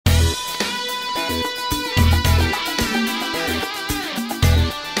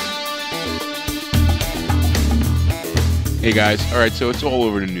Hey guys, all right, so it's all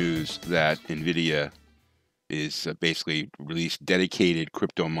over the news that NVIDIA is basically released dedicated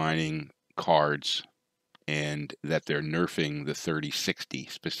crypto mining cards and that they're nerfing the 3060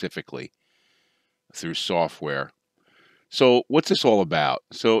 specifically through software. So what's this all about?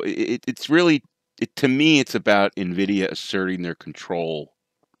 So it's really, to me, it's about NVIDIA asserting their control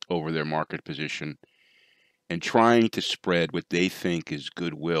over their market position and trying to spread what they think is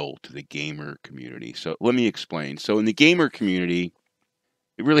goodwill to the gamer community. So let me explain. So in the gamer community,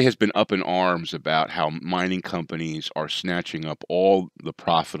 it really has been up in arms about how mining companies are snatching up all the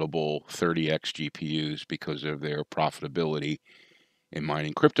profitable 30x GPUs because of their profitability in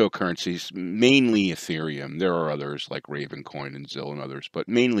mining cryptocurrencies, mainly Ethereum. There are others like Ravencoin and Zill and others, but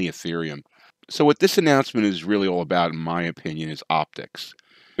mainly Ethereum. So what this announcement is really all about, in my opinion, is optics.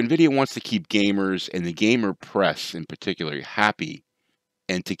 NVIDIA wants to keep gamers and the gamer press in particular happy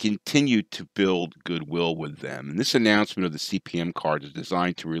and to continue to build goodwill with them. And this announcement of the CPM card is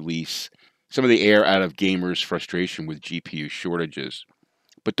designed to release some of the air out of gamers' frustration with GPU shortages.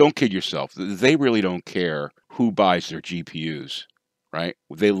 But don't kid yourself. They really don't care who buys their GPUs, right?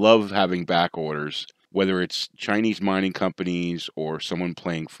 They love having back orders, whether it's Chinese mining companies or someone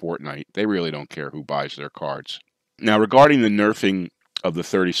playing Fortnite. They really don't care who buys their cards. Now, regarding the nerfing of the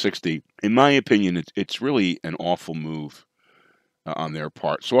 3060, in my opinion, it's really an awful move on their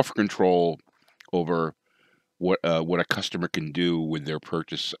part. Software control over what a customer can do with their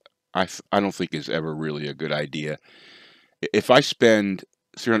purchase, I don't think is ever really a good idea. If I spend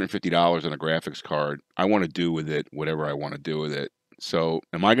 $350 on a graphics card, I want to do with it whatever I want to do with it. So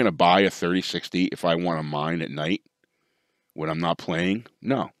am I going to buy a 3060 if I want to mine at night when I'm not playing?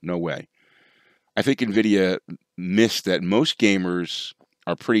 No, no way. I think NVIDIA missed that most gamers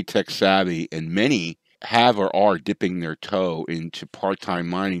are pretty tech savvy, and many have or are dipping their toe into part-time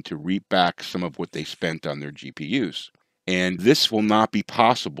mining to reap back some of what they spent on their GPUs. And this will not be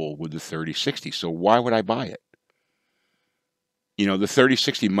possible with the 3060. So why would I buy it? You know, the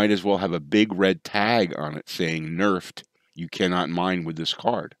 3060 might as well have a big red tag on it saying nerfed, you cannot mine with this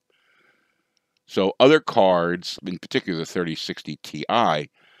card. So other cards, in particular the 3060 Ti,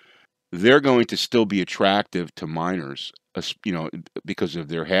 they're going to still be attractive to miners, you know, because of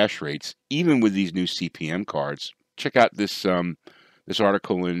their hash rates, even with these new CPM cards. Check out this this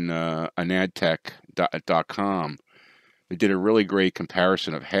article in anadtech.com. They did a really great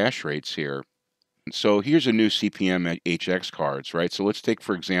comparison of hash rates here. So here's a new CPM HX cards, right? So let's take,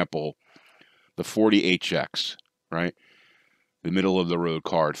 for example, the 40HX, right? The middle of the road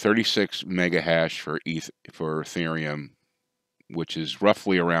card, 36 mega hash for Ethereum, which is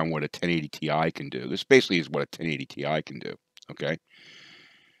roughly around what a 1080 Ti can do. This basically is what a 1080 Ti can do, okay?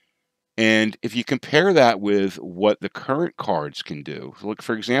 And if you compare that with what the current cards can do, look,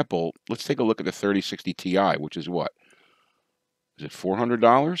 for example, let's take a look at the 3060 Ti, which is what? Is it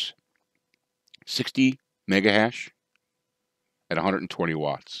 $400? 60 mega hash at 120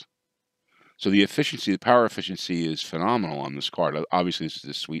 watts. So the efficiency, the power efficiency is phenomenal on this card. Obviously, this is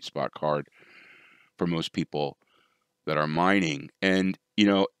a sweet spot card for most people that are mining. And, you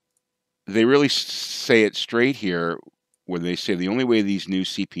know, they really say it straight here when they say the only way these new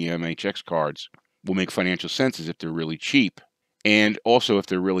CPM HX cards will make financial sense is if they're really cheap. And also if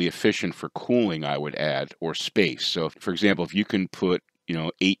they're really efficient for cooling, I would add, or space. So, for example, if you can put, you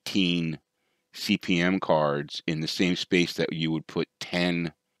know, 18 CPM cards in the same space that you would put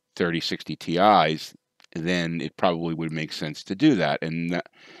 10 3060 Ti's, then it probably would make sense to do that. And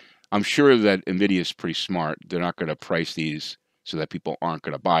I'm sure that NVIDIA is pretty smart. They're not going to price these so that people aren't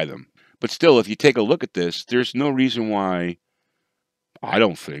going to buy them. But still, if you take a look at this, there's no reason why I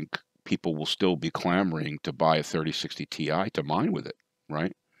don't think people will still be clamoring to buy a 3060 Ti to mine with it,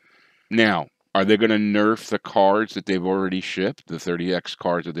 right? Now, are they going to nerf the cards that they've already shipped, the 30X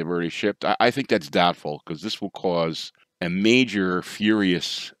cards that they've already shipped? I think that's doubtful because this will cause a major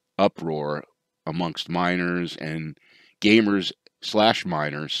furious uproar amongst miners and gamers /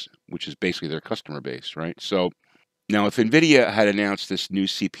 miners, which is basically their customer base, right? So now if NVIDIA had announced this new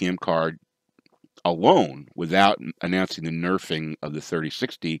CPM card alone without announcing the nerfing of the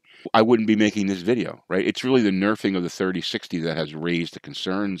 3060, I wouldn't be making this video, right? It's really the nerfing of the 3060 that has raised the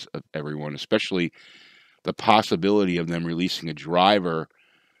concerns of everyone, especially the possibility of them releasing a driver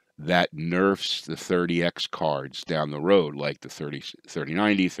that nerfs the 30X cards down the road, like the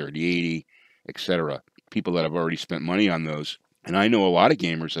 3090, 3080, etc. People that have already spent money on those. And I know a lot of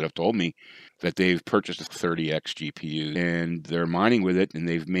gamers that have told me that they've purchased a 30X GPU and they're mining with it and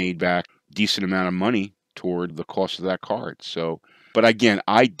they've made back a decent amount of money toward the cost of that card. So, but again,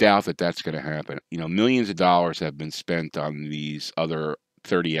 I doubt that that's going to happen. You know, millions of dollars have been spent on these other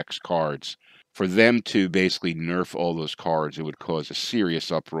 30X cards. for them to basically nerf all those cards, it would cause a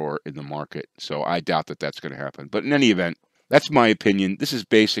serious uproar in the market. So I doubt that that's going to happen. But in any event, that's my opinion. This is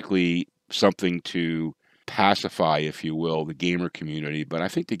basically something to pacify, if you will, the gamer community. But I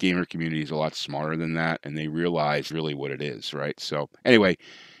think the gamer community is a lot smarter than that, and they realize really what it is, right? So anyway,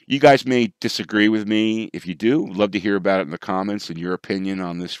 you guys may disagree with me. If you do, love to hear about it in the comments and your opinion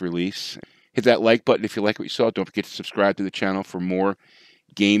on this release. Hit that like button if you like what you saw. Don't forget to subscribe to the channel for more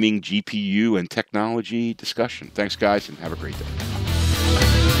gaming, GPU, and technology discussion. Thanks, guys, and have a great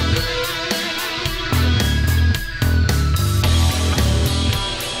day.